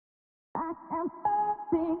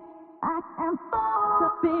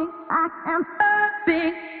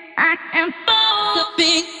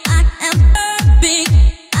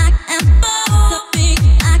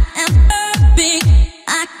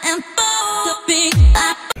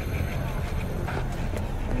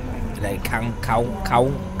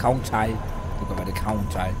Kavntej. Det kan være det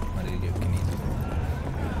kavntej, når det er kinesisk.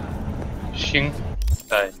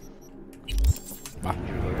 Xing-tej. Hvad?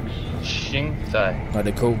 Xing-tej. Når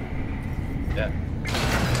det er K. Ja.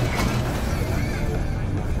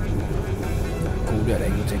 Kode er der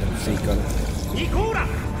ikke til at se godt.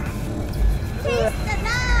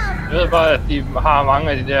 Jeg ved bare, at de har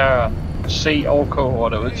mange af de der C og K, hvor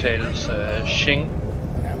der udtales Xing.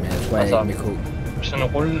 Ja, men jeg tror altså, ikke med K. Sådan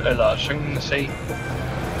en rulle eller syngende C.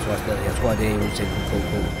 Jeg tror det er udtalt på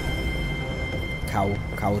KK.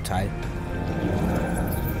 Kavntej.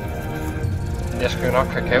 Jeg skal jo nok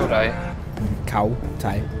kakao dig.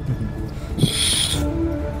 Kavntej.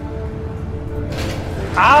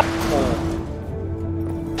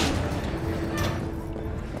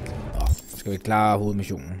 Skal vi klare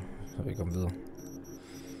hovedmissionen, så vi kommer videre.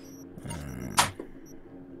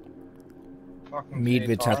 Meet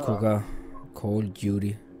ved Tatkuka. Call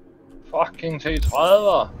Duty. Fucking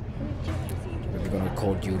T30'er. We're gonna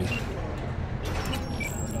Call Duty.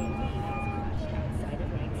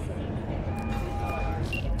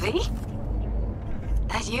 Lee?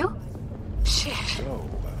 That you? Shit. So,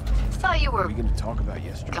 Thought you what were are we going to talk about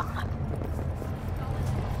yesterday? gone.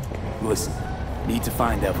 Listen, need to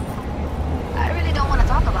find Evelyn. I really don't want to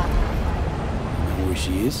talk about it. You know where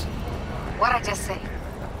she is? What I just say.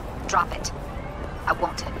 Drop it. I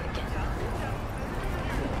won't tell you again.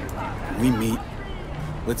 We meet.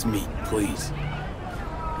 Let's meet, please.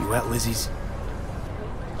 You at Lizzie's?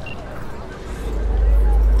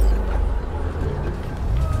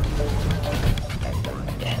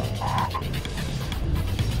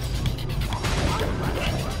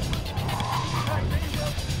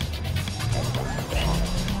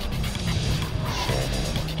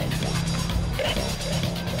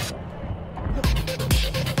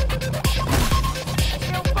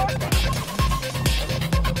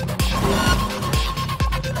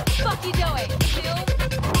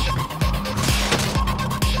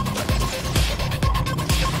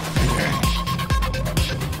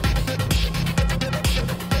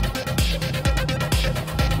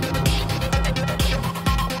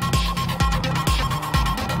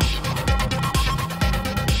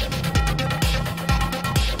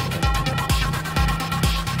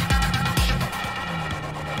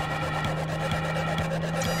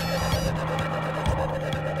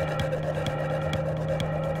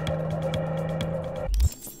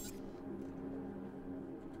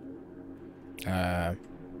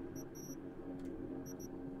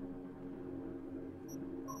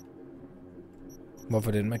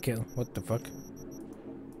 Hvorfor er den markeret? What the fuck?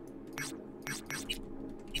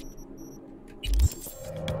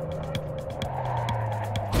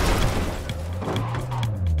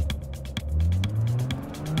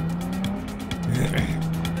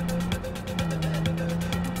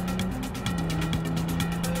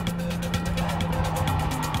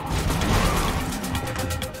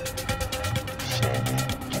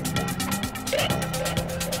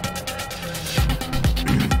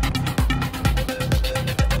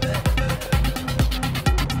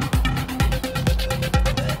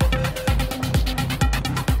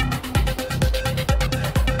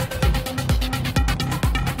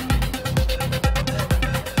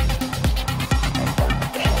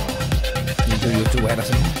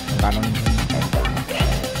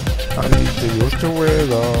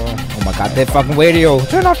 Oh my god, that fucking radio!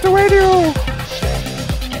 Turn off the radio!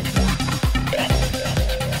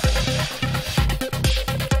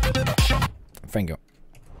 Thank you.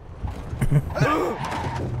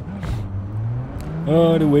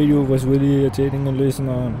 Oh, the radio was really irritating to listen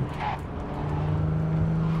on.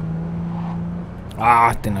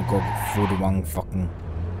 Ah, then I go through the wrong fucking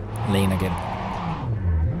lane again.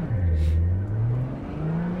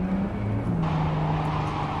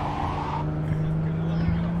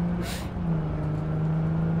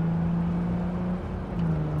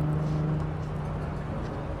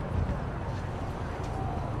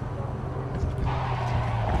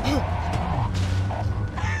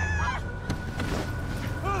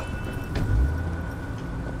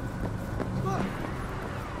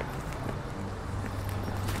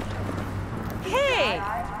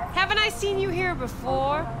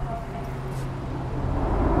 Before.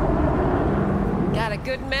 Got a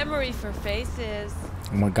good memory for faces.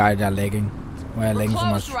 Oh my god, they're lagging. Why are lagging so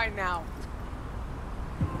much? Right now.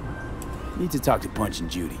 Need to talk to Punch and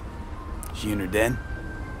Judy. She in her den?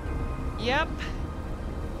 Yep.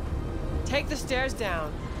 Take the stairs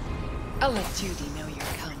down. I'll let Judy know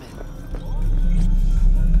you're coming.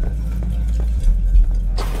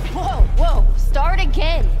 Whoa, whoa, start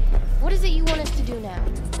again. What is it you want us to do now?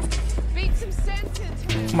 Beat some sense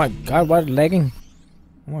into him. Oh my god, what lagging?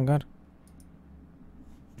 Oh my god.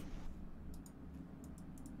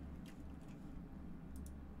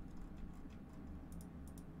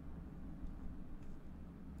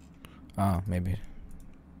 Ah, maybe.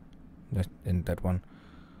 Just in that one.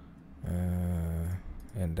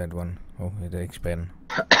 In that one. Oh, it expand.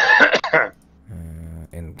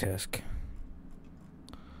 In task.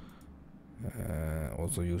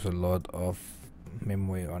 Also use a lot of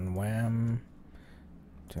memory on RAM.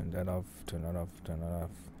 Turn that off, turn that off, turn that off.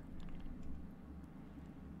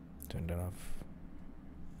 Turn that off.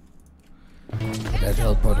 That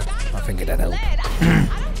helped, but I think that helped.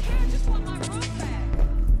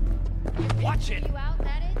 Watch it! You out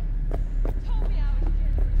at it?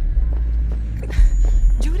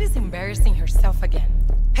 Judy's embarrassing herself again.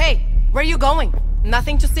 Hey, where are you going?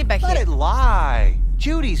 Nothing to see back Let here. it lie.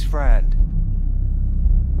 Judy's friend.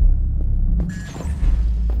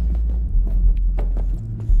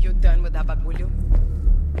 You done with that bagulho?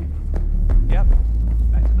 Yep.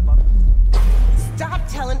 Back to the bunker. Stop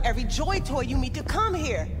telling every joy toy you meet to come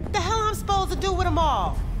here. The hell I'm supposed to do with them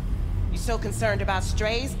all? You so concerned about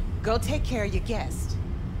strays? Go take care of your guest.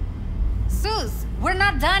 Sus, we're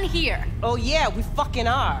not done here. Oh yeah, we fucking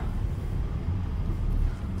are.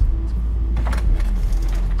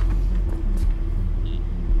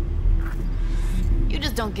 You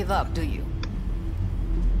just don't give up, do you?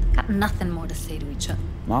 Got nothing more to say to each other.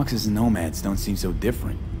 Moxes and nomads don't seem so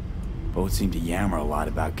different. Both seem to yammer a lot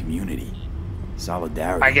about community,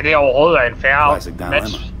 solidarity. Ej, kan det overhovedet være en fair Classic match,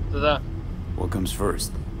 dilemma. det der? What comes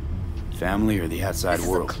first? Family or the outside This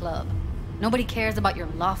world? is a club. Nobody cares about your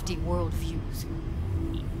lofty worldviews.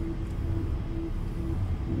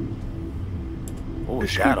 What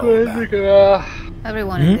was that all about? Det kan være...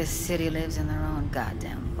 Everyone in this city lives in their own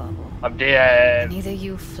goddamn bubble. Om det er And either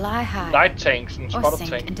you fly high light tanks, en spotter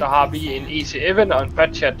tank, der har vi en EC-11 og en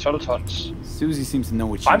Fatchat 12 tons. Susie seems to know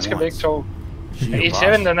what she Franske begge wants. to. She a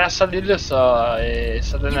EC-11 boss. den er så lille, så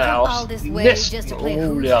den You er come all også this way just næsten to play who's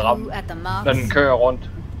umulig at ramme, who at the når den mobs. kører rundt.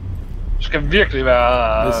 Du skal virkelig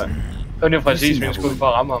være højt præcis med en skud for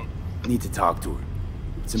at ramme ham. Need to talk to her.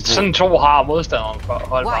 It's Sådan important. to har modstanderen for at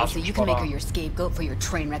holde Why? bare So som you can make her spotter. your scapegoat for your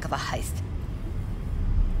train wreck of a heist.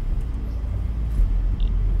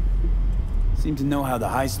 Seem to know how the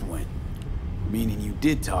heist went. Meaning you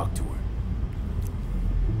did talk to her.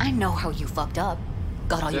 I know how you fucked up.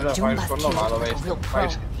 Got all Det your der June faktisk bus undrer mig killed like a allermest, real at pro.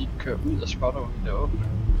 faktisk at de ikke kører ud af spotter i det åbne.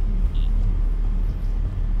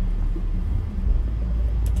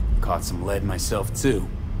 Caught some lead myself too.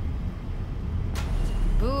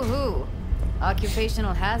 Boo-hoo.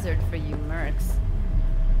 Occupational hazard for you mercs.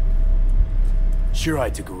 Sure, I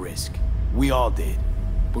took a risk. We all did.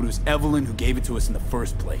 But it was Evelyn who gave it to us in the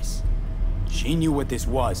first place. She knew what this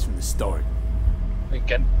was from the start.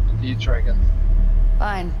 Igen, lige tracket.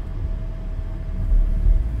 Fine.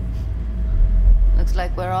 Looks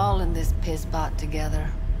like we're all in this piss pot together.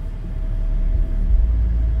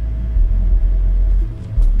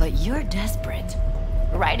 But you're desperate.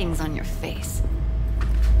 Writing's on your face.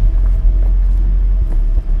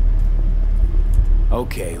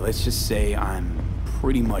 Okay, let's just say I'm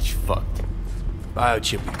pretty much fucked.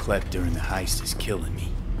 Biochip we clept during the heist is killing me.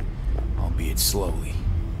 Albeit slowly.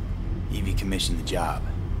 Evie commissioned the job.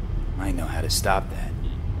 I know how to stop that.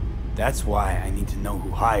 That's why I need to know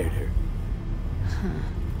who hired her.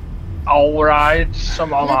 Alright, så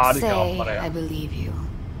meget Let's meget det gør say for det I her. believe you.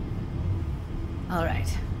 All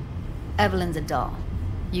right. Evelyn's a doll.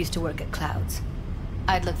 Used to work at Clouds.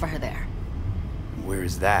 I'd look for her there. Where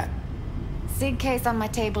is that? Sig case on my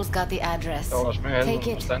table's got the address. Det var også mere Take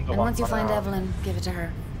helvede it, forstand, du and var once you fra find der. Evelyn, give it to her.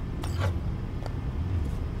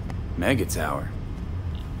 Mega Tower.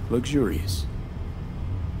 Luxurious.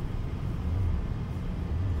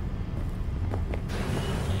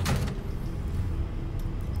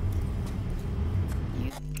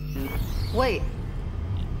 Wait.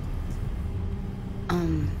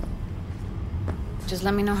 Just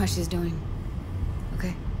let me know how she's doing.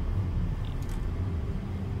 Okay?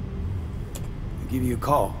 I'll give you a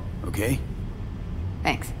call, okay?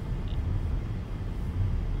 Thanks.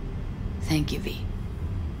 Thank you, V.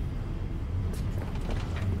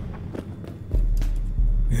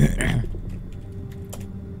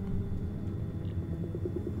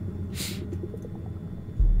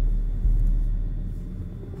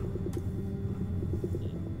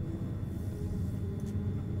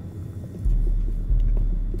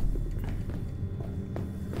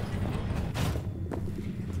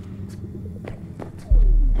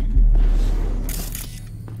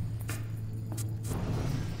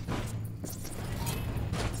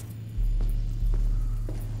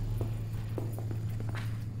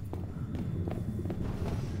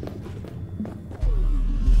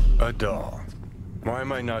 A doll. Why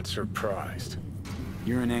am I not surprised?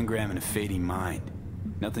 You're an engram and a fading mind.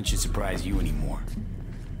 Nothing should surprise you anymore.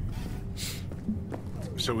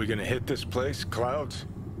 So we gonna hit this place, Clouds?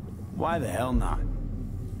 Why the hell not?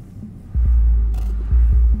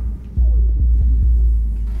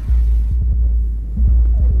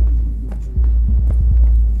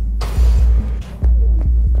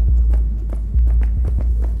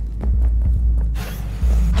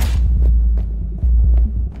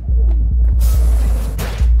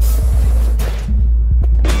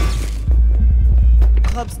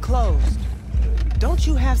 Club's closed. Don't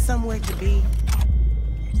you have somewhere to be?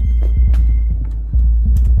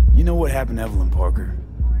 You know what happened to Evelyn Parker?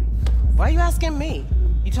 Why are you asking me?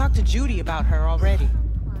 You talked to Judy about her already.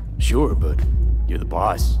 Sure, but you're the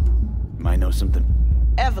boss. You might know something.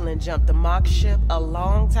 Evelyn jumped the Mox ship a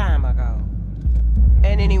long time ago.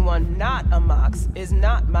 And anyone not a Mox is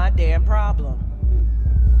not my damn problem.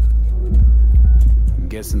 I'm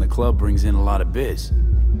guessing the club brings in a lot of biz.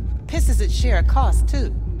 Pisses its share of cost,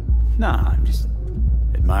 too. Nah, I'm just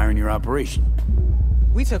admiring your operation.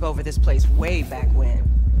 We took over this place way back when.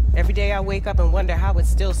 Every day I wake up and wonder how it's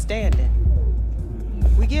still standing.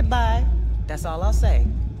 We get by, that's all I'll say.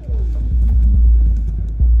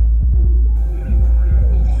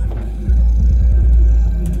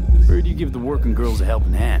 Heard you give the working girls a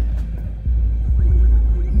helping hand.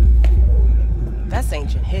 That's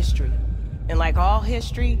ancient history. And like all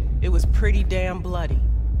history, it was pretty damn bloody.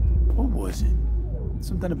 What was it?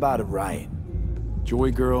 Something about a riot.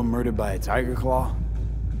 Joy girl murdered by a tiger claw?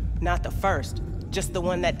 Not the first, just the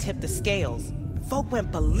one that tipped the scales. Folk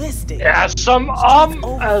went ballistic. Ja, som om,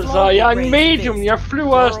 altså, jeg er en medium. Jeg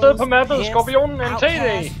flyver afsted på mappet, Skorpionen en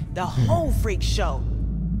TD. The whole freak show.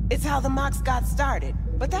 It's how the Mox got started,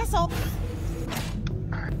 but that's all.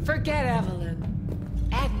 Forget Evelyn.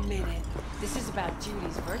 Admit it. This is about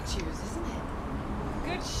Judy's virtues, isn't it?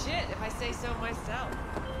 Good shit, if I say so myself.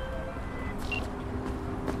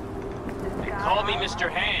 They call me Mr.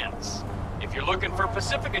 Hands. If you're looking for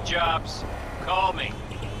Pacifica jobs, call me.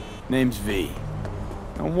 Name's V.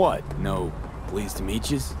 And what? No, pleased to meet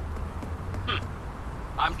yous?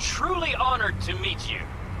 I'm truly honored to meet you.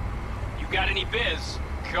 You got any biz,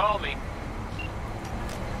 call me.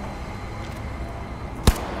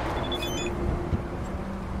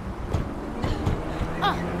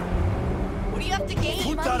 What do you have to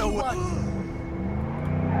gain? Money you want?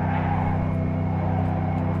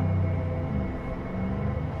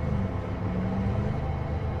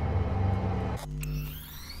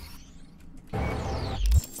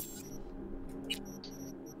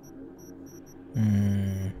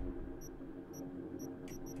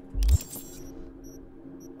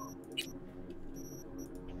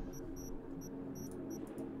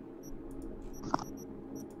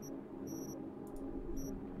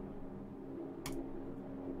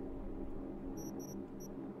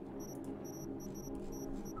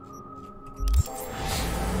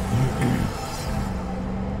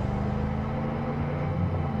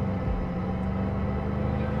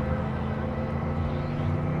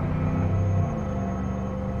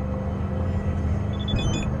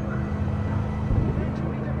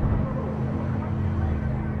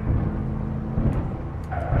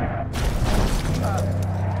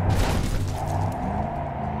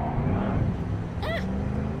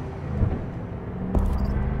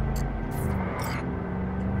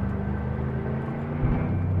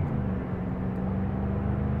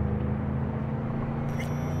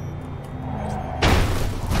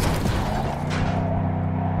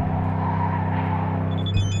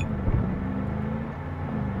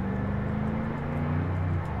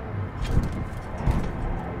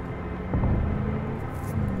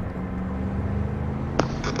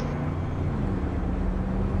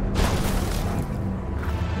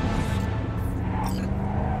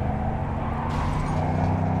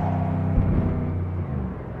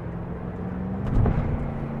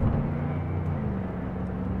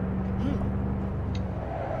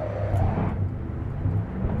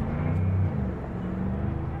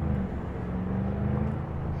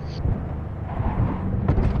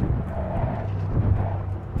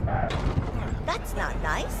 That's not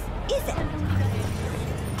nice, is it?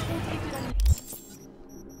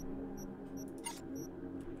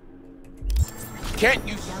 Can't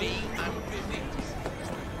you see I'm busy?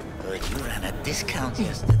 But you ran a discount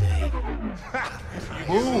yesterday.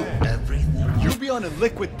 Who? Everything. You'll be on a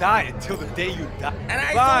liquid diet till the day you die. And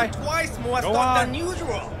I Bye. sold twice more Go stuff on. than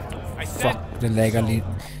usual. I said... Fuck, det lagger lige.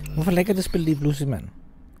 Hvorfor lægger det spil lige pludselig, mand?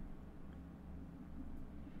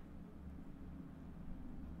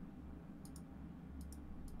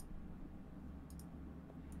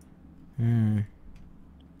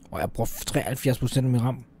 Og jeg bruger 73% af min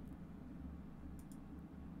RAM.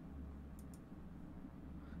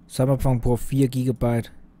 Cyberpunk bruger 4 GB.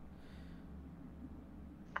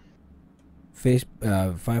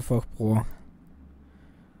 Firefox bruger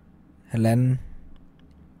 1,5. Det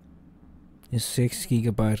er 6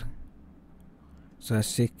 GB. Så er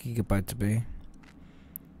 6 GB tilbage.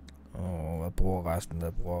 Og hvad bruger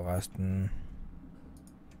resten?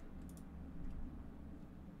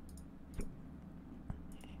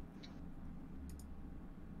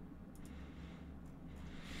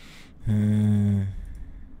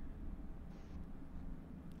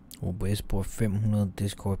 OBS bruger 500,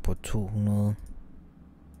 Discord på 200.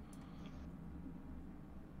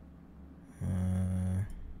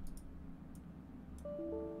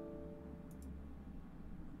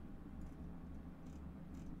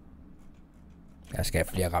 Jeg skal have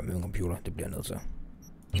flere RAM i min computer, det bliver jeg nødt til.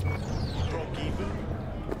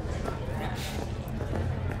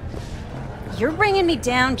 You're bringing me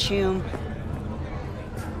down, Choom.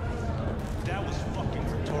 That was fucking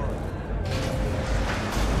rhetorical.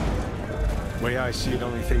 Way I see it,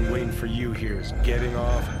 only thing waiting for you here is getting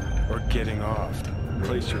off or getting offed.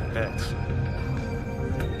 Place your bets.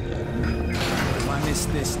 If I miss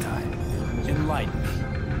this time, enlighten me.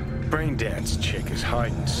 Braindance chick is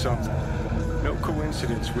hiding something. No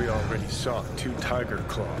coincidence we already saw 2 tiger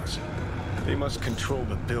claws. They must control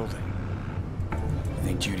the building. I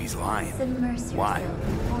think Judy's lying. Why?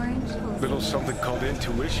 Little something called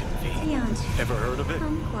intuition, V. Ever heard of it?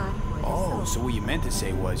 Oh, so what you meant to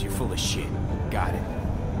say was you're full of shit. Got it.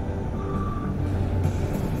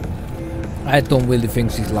 I don't really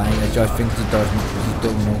think she's lying. I just think she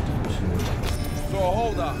don't know. So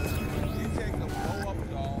hold up.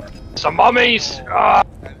 Some mummies! Ah!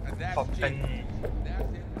 For fanden.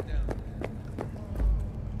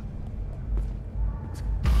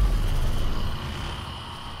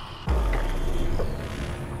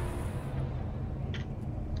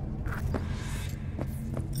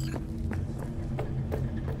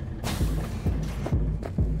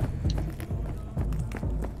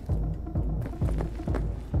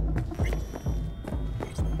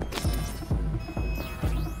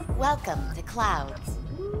 Welcome to Clouds,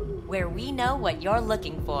 where we know what you're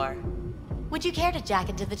looking for. Would you care to jack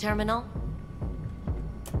into the terminal?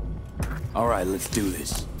 All right, let's do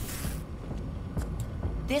this.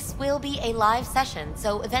 This will be a live session,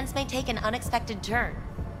 so events may take an unexpected turn.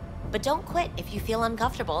 But don't quit if you feel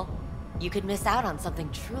uncomfortable. You could miss out on something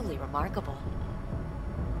truly remarkable.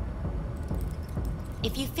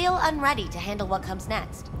 If you feel unready to handle what comes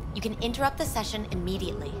next, you can interrupt the session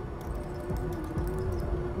immediately.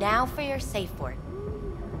 Now for your safe word.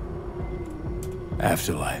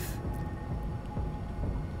 Afterlife.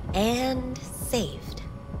 And saved.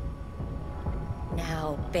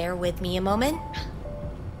 Now, bear with me a moment.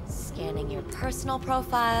 Scanning your personal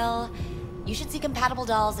profile. You should see compatible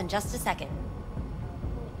dolls in just a second.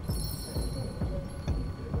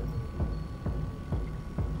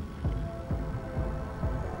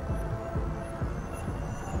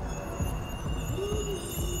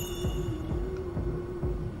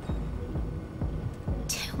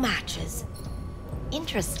 Matches.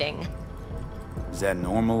 Interesting. Is that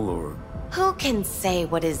normal or? Who can say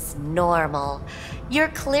what is normal? You're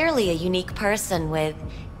clearly a unique person with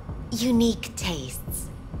unique tastes.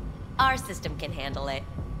 Our system can handle it.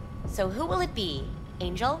 So who will it be?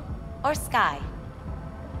 Angel or Sky?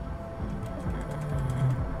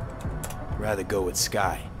 Rather go with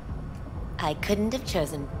Sky. I couldn't have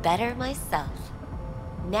chosen better myself.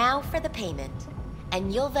 Now for the payment,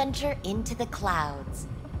 and you'll venture into the clouds.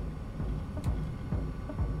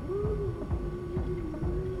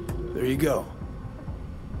 There you go.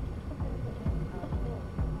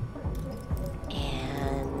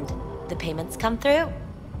 And the payments come through.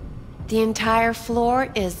 The entire floor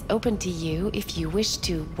is open to you if you wish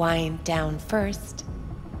to wind down first.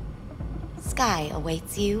 Sky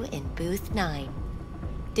awaits you in booth 9.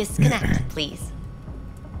 Disconnect, please.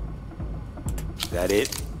 That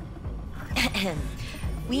it?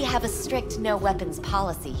 We have a strict no weapons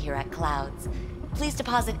policy here at Clouds. Please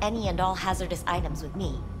deposit any and all hazardous items with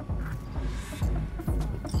me.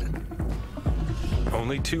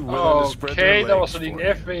 Only 2 willing to spread their legs der var så for din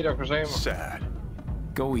it. FV, der kunne se mig. Sad.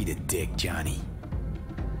 Go eat a dick, Johnny.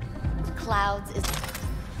 Clouds is...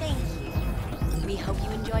 Thank you. We hope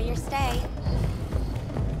you enjoy your stay.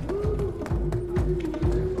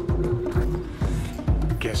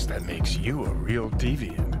 Guess that makes you a real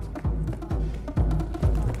deviant.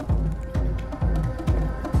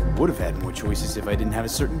 Would have had more choices if I didn't have a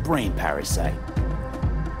certain brain parasite.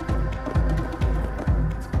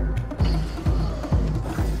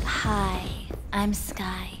 Hi, I'm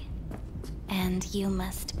Sky. And you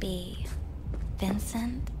must be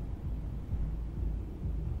Vincent?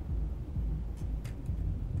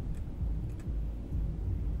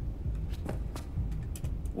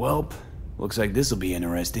 Welp, looks like this'll be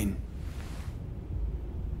interesting.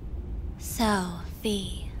 So,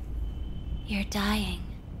 V, you're dying.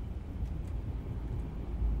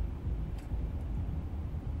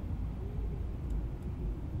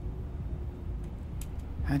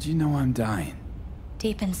 How'd you know I'm dying?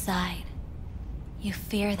 Deep inside, you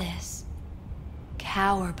fear this.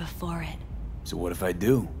 Cower before it. So what if I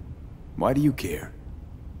do? Why do you care?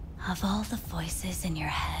 Of all the voices in your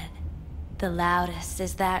head, the loudest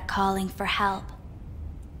is that calling for help.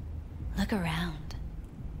 Look around.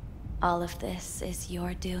 All of this is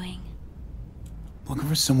your doing. Looking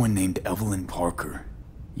for someone named Evelyn Parker.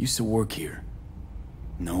 Used to work here.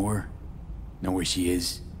 Know her? Know where she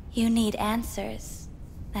is? You need answers.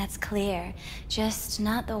 That's clear. Just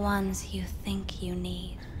not the ones you think you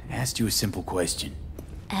need. I asked you a simple question.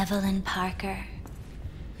 Evelyn Parker.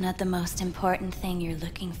 Not the most important thing you're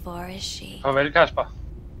looking for, is she? Farvel, Kasper.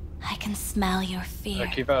 I can smell your fear.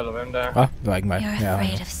 Jeg kigger eller hvem der er. Ah, det var ikke mig. You're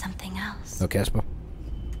afraid of something else. Det var Kasper.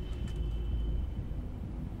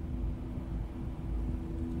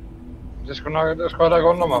 Det skulle heller ikke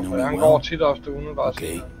undre mig, for han går tit ofte umiddelbart.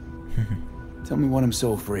 Okay. Tell me what I'm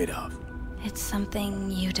so afraid of. It's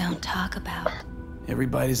something you don't talk about.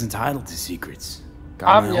 Everybody's entitled to secrets.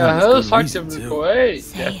 Jamen, jeg havde sagt, jeg ville gå af.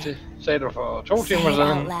 Ja, det sagde du for 2 timer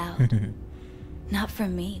siden. Out loud. Not for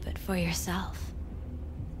me, but for yourself.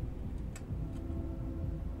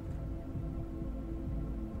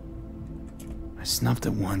 I snuffed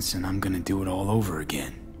it once and I'm gonna do it all over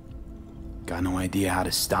again. Got no idea how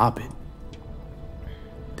to stop it.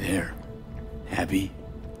 There. Happy?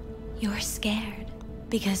 You're scared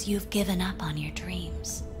because you've given up on your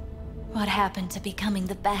dreams. What happened to becoming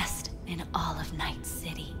the best in all of Night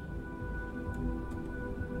City?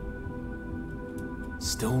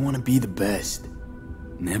 Still want to be the best.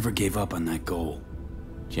 Never gave up on that goal.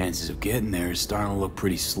 Chances of getting there is starting to look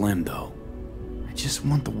pretty slim, though. I just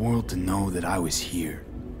want the world to know that I was here.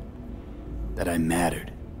 That I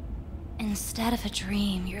mattered. Instead of a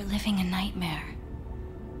dream, you're living a nightmare.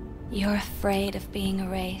 You're afraid of being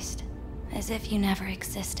erased, as if you never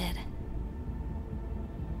existed.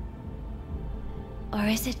 Or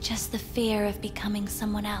is it just the fear of becoming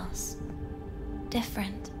someone else?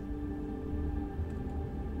 Different?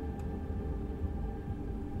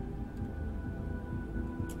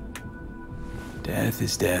 Death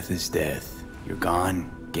is death is death. You're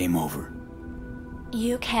gone, game over.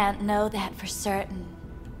 You can't know that for certain,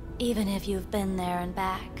 even if you've been there and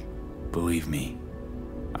back. Believe me,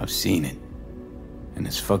 I've seen it. And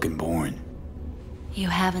it's fucking boring. You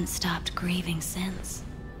haven't stopped grieving since.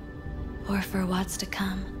 Or for what's to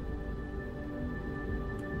come.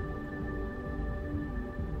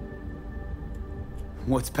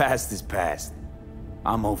 What's past is past.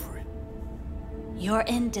 I'm over it. You're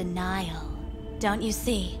in denial, don't you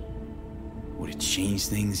see? Would it change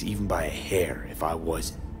things even by a hair if I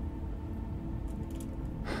wasn't?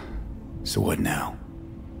 So what now?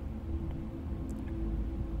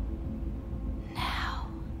 Now,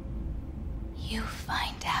 you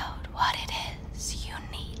find out what it is you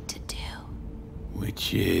need to do.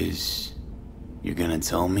 Which is... You're gonna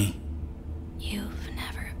tell me? You've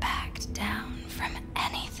never backed down from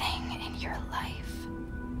anything in your life.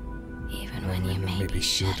 Even when you maybe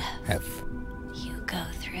should have. You go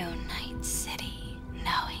through Night City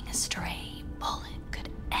knowing a stray bullet could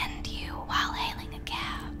end you while hailing a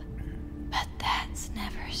cab. But that's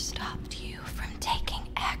never stopped you from taking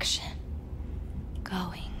action.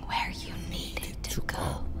 Going where you needed to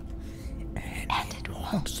go. And it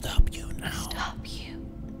won't stop you now. Stop you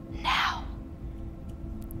now.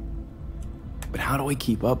 But how do I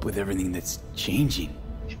keep up with everything that's changing?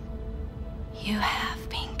 You have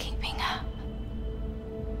been keeping up.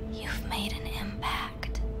 You've made an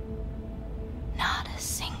impact. Not a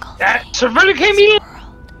single thing selvfølgelig kan in this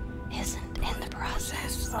world isn't in the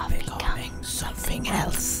process of becoming something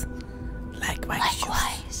else.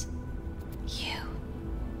 Likewise, you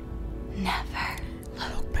never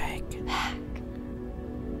look back.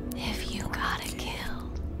 If you gotta kill,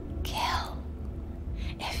 kill.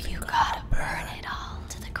 If you gotta burn it all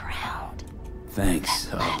to the ground, Thanks,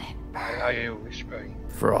 let it burn. I er whispering.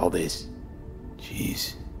 for all this.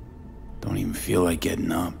 Jeez. Don't even feel like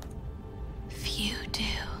getting up. Few do.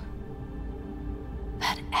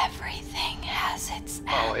 But everything has its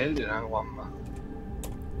Hvor heldig han rammer mig.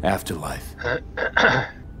 Afterlife.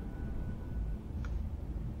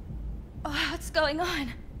 Oh, what's going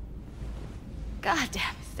on?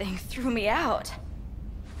 Goddamn thing threw me out.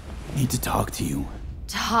 Need to talk to you.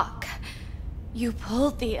 Talk? You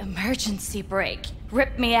pulled the emergency brake.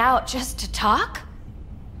 Ripped me out just to talk?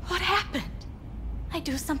 What happened? I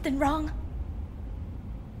do something wrong?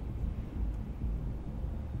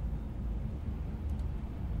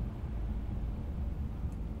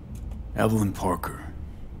 Evelyn Parker.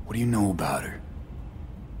 What do you know about her?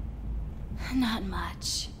 Not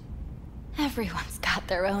much. Everyone's got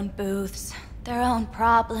their own booths, their own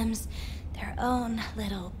problems, their own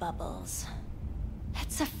little bubbles.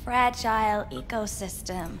 It's a fragile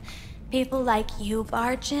ecosystem. People like you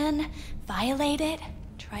barge in, violate it,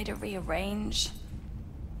 try to rearrange.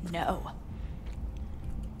 No.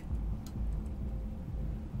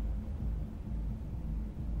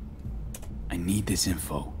 I need this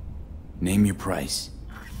info. Name your price.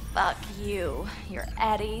 Fuck you, your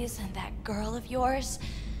Eddies, and that girl of yours.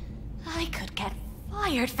 I could get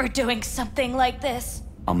fired for doing something like this.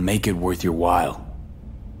 I'll make it worth your while.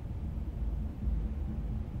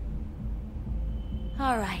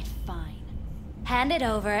 All right, fine. Hand it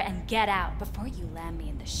over and get out before you land me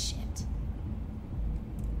in the shit.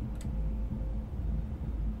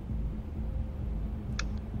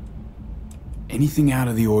 Anything out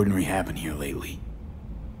of the ordinary happen here lately?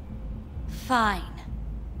 Fine.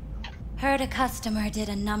 Heard a customer did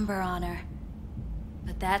a number on her.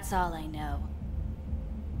 But that's all I know.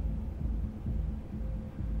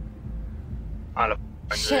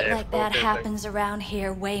 Shit like that happens around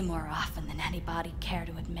here way more often than anybody'd care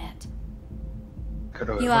to admit.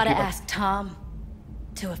 You ought to ask Tom.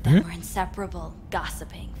 Two of them were inseparable,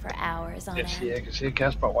 gossiping for hours on end. Jeg kan se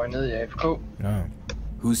Kasper røg ned i AFK. No.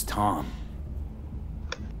 Who's Tom?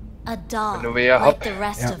 A dog, like the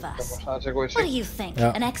rest of us. What do you think?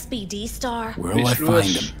 An XBD star? Where'll I find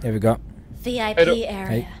him? Here we go. VIP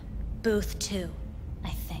area. Booth 2, I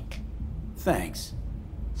think. Thanks.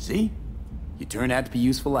 See? You turned out to be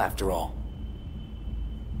useful after all.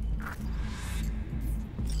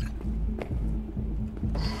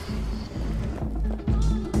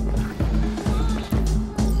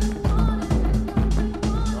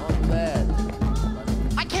 Not bad.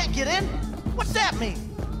 I can't get in? What's that mean?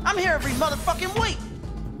 I'm here every motherfucking week.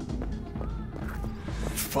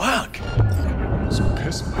 Fuck. So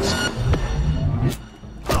pessimist.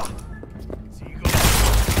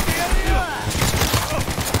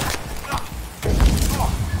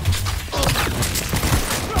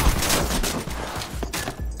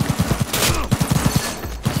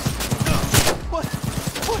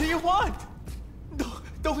 What do you want?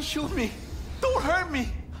 Don't shoot me. Don't hurt me.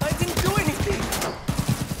 I didn't do anything.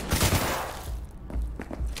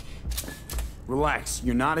 Relax,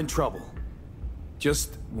 you're not in trouble.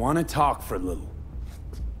 Just want to talk for a little.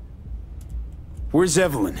 Where's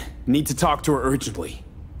Evelyn? Need to talk to her urgently.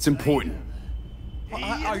 It's important.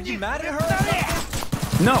 Are you mad at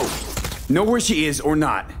her? No! Know where she is or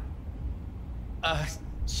not.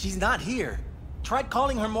 She's not here. Tried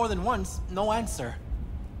calling her more than once, no answer.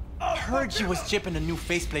 Heard she was chipping a new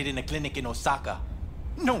faceplate in a clinic in Osaka.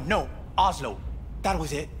 No, Oslo. That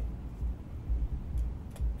was it.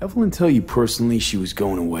 Evelyn tell you personally she was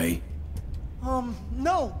going away?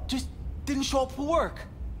 No, just didn't show up for work.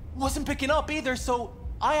 Wasn't picking up either, so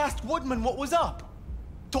I asked Woodman what was up.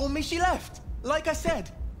 Told me she left, like I said.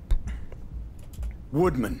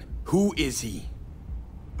 Woodman, who is he?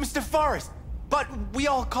 Mr. Forrest, but we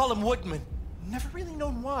all call him Woodman. Never really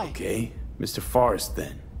known why. Okay, Mr. Forrest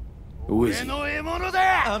then. Who is he?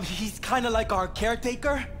 He's kinda like our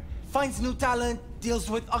caretaker. Finds new talent, deals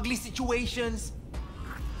with ugly situations.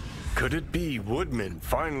 Could it be Woodman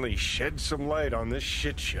finally shed some light on this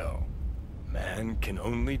shit show? Man can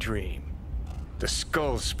only dream. The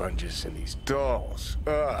skull sponges in these dolls.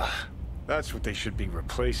 Ugh. That's what they should be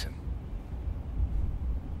replacing.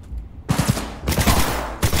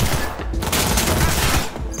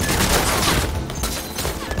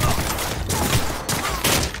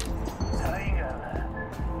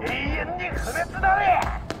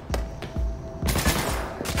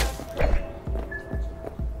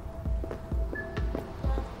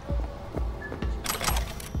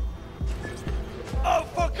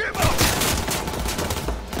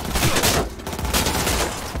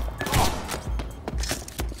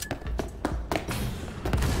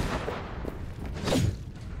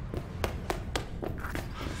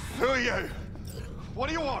 Who are you? What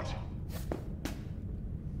do you want?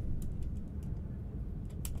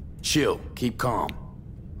 Chill, keep calm.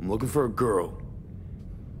 I'm looking for a girl.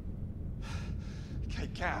 Okay,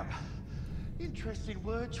 Cam. Interesting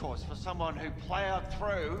word choice for someone who plowed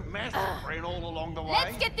through, massacring all along the way.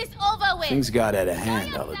 Let's get this over with. Things got out of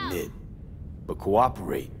hand, I'll admit. But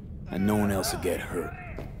cooperate, and no one else will get hurt.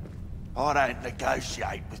 I don't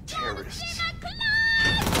negotiate with terrorists.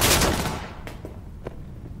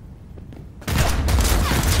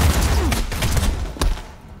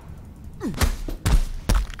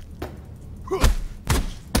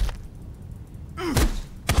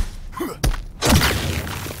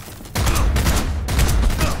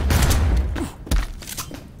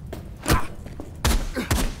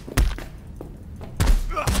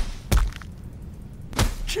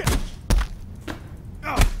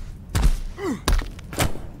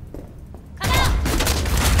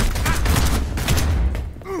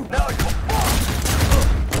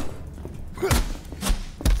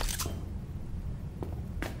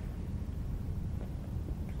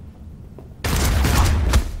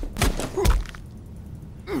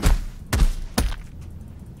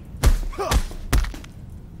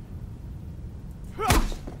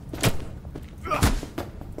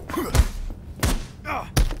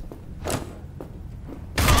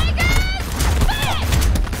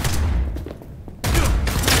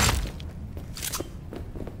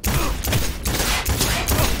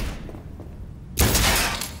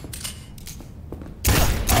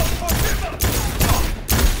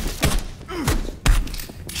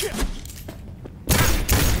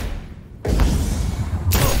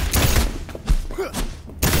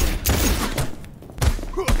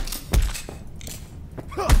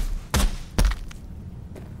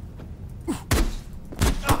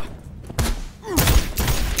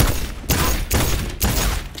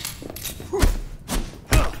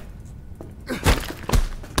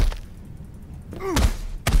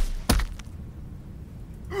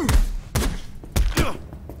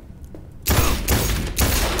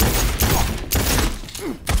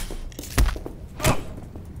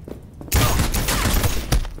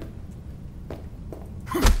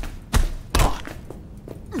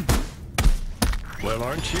 Well,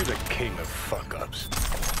 aren't you the king of fuck-ups?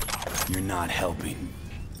 You're not helping.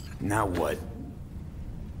 Now what?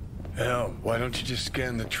 Hell, why don't you just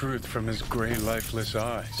scan the truth from his gray, lifeless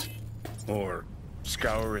eyes? Or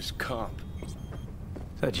scour his comp?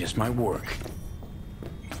 That just might work.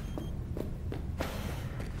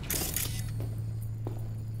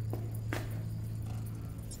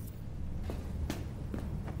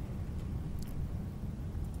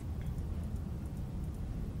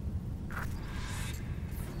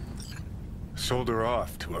 Sold her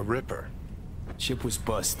off to a Ripper. Ship was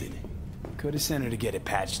busted. Could have sent her to get it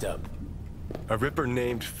patched up. A Ripper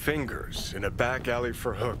named Fingers in a back alley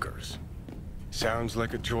for hookers. Sounds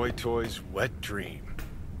like a Joy Toy's wet dream.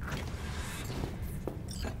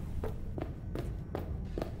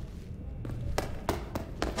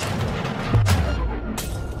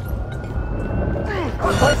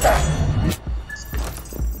 What's that?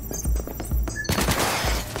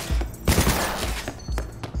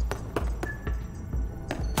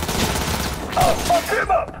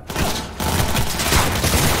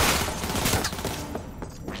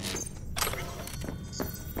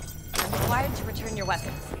 I'm required to return your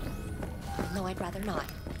weapons. No, I'd rather not.